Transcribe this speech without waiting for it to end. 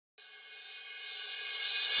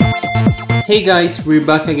Hey guys, we're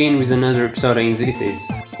back again with another episode and this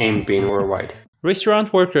is Being Worldwide.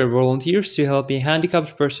 Restaurant worker volunteers to help a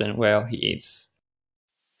handicapped person while he eats.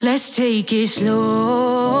 Let's take it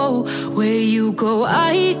slow. Where you go,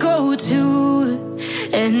 I go too.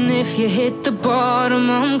 And if you hit the bottom,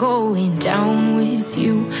 I'm going down with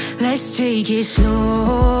you. Let's take it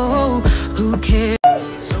slow. Who cares?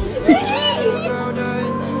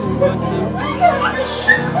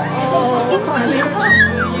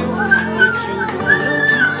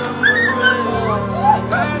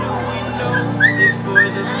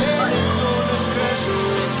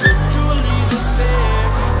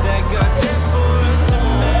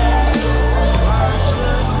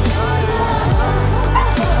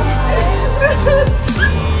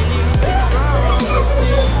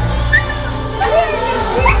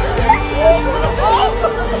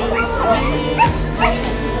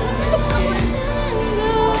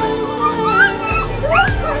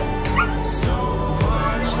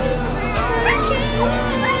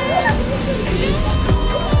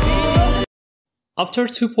 After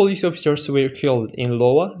 2 police officers were killed in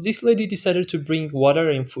Iowa, this lady decided to bring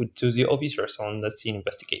water and food to the officers on the scene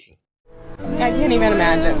investigating. I can't even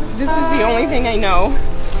imagine. This is the only thing I know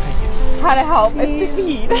how to help is to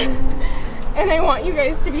feed. And I want you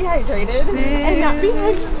guys to be hydrated and not be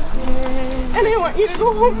hydrated. And I want you to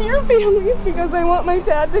go home to your families because I want my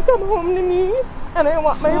dad to come home to me. And I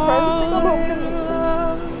want my friends to come home to me.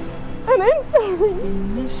 And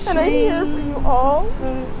I'm sorry. And I'm here for you all.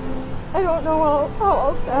 I don't know how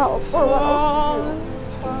else to help or what else to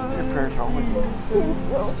do. Your prayers are with you. Thank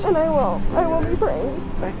you. And I will be praying.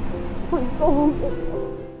 Thank you. Please go home.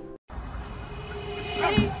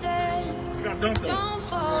 They said, don't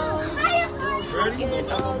fall. Don't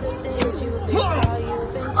forget all the things you've been taught,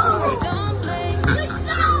 you've been told. Don't blame,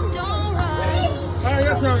 don't run.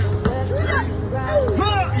 Left to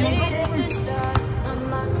right. Stay decide. My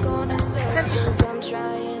mind's going in circles. I'm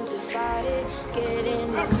trying to fight it.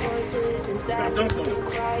 Getting these voices inside to stay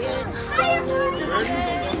quiet. Don't hurt the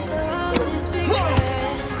pain, so I'll just be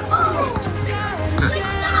glad. Just let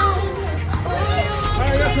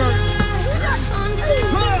it go.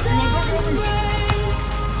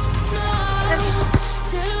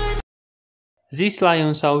 This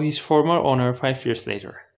lion saw his former owner 5 years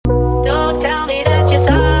later. Don't tell me that you're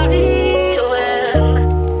sorry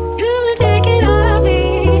when you take it on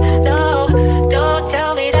me. No, don't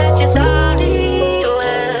tell me that you're sorry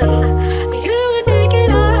when you take it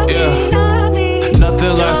on me. Yeah,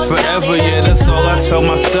 nothing lasts forever, yeah, that's all I tell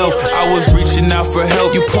myself. I was reaching out for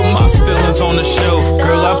help, you put my feelings on the shelf.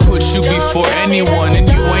 Girl, I put you before anyone and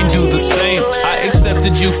you ain't do the same. I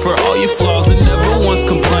accepted you for all your flaws and never once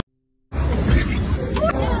complained.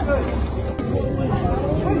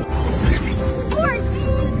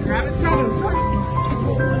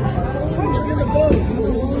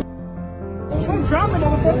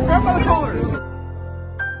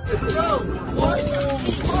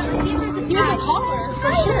 He was a caller,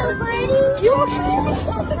 for sure. You okay?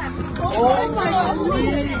 Oh my God.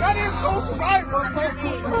 That is so survivor.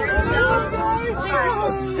 She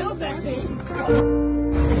almost killed that thing.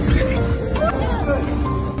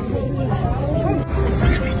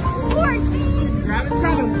 Grab it,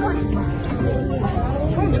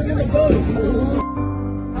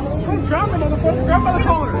 drop him, motherfucker. Grab by the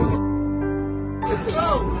collar.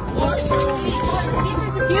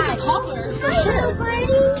 He was a caller, for sure.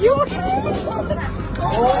 You okay? Oh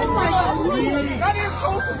my God. That is so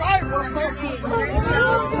survivor.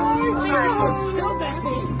 She almost killed that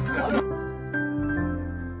thing.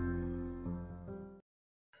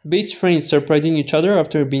 Best friends surprising each other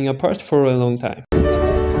after being apart for a long time.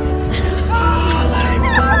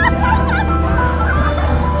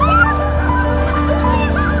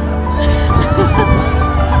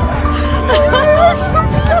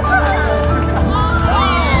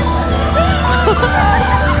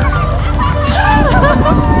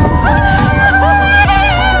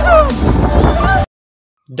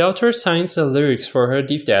 Daughter signs the lyrics for her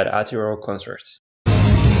deaf dad at a rock concert.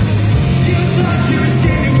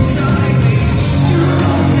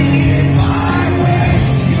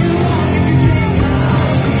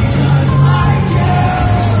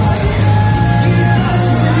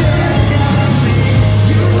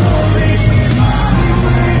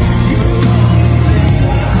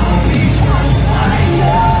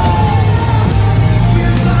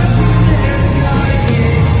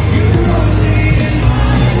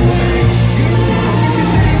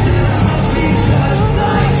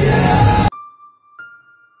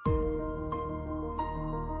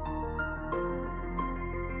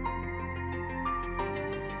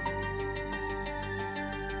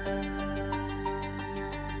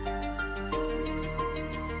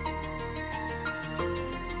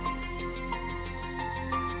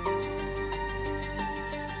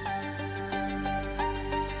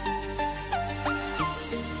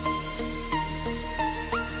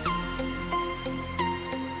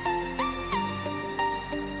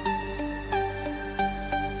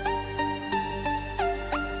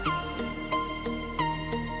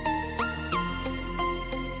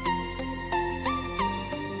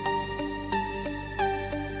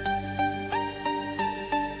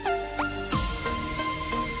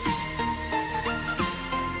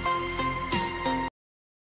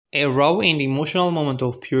 A raw and emotional moment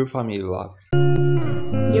of pure family love.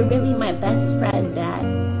 You're really my best friend, Dad.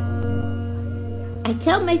 I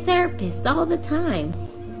tell my therapist all the time,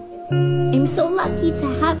 I'm so lucky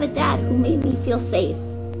to have a dad who made me feel safe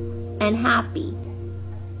and happy.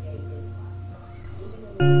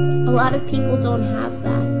 A lot of people don't have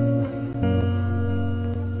that.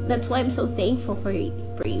 That's why I'm so thankful for you,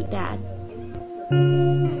 Dad.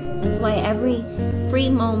 That's why every free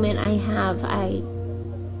moment I have, I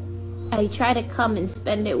try to come and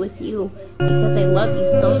spend it with you because I love you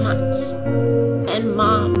so much. And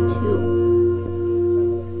Mom, too.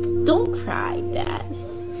 Don't cry, Dad.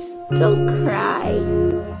 Don't cry.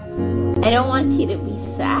 I don't want you to be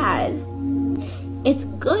sad. It's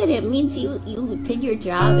good. It means you did your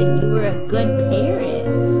job and you were a good parent.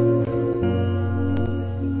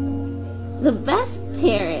 The best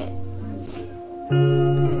parent.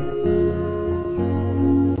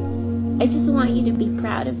 I just want you to be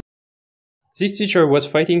proud of me. This teacher was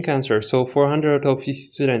fighting cancer, so 400 of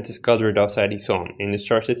his students gathered outside his home and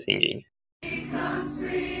started singing.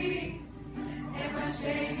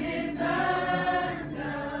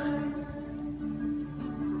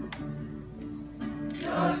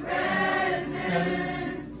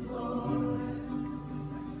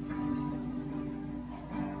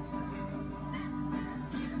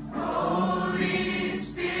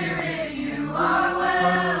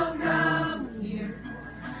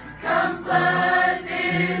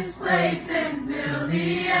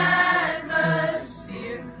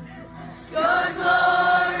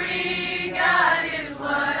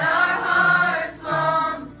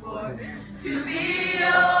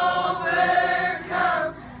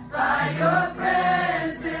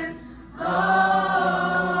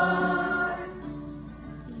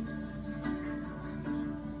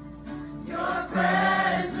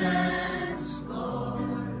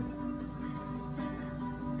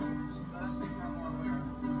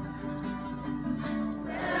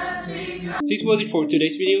 This was it for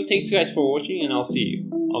today's video. Thanks guys for watching and I'll see you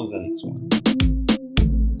on the next one.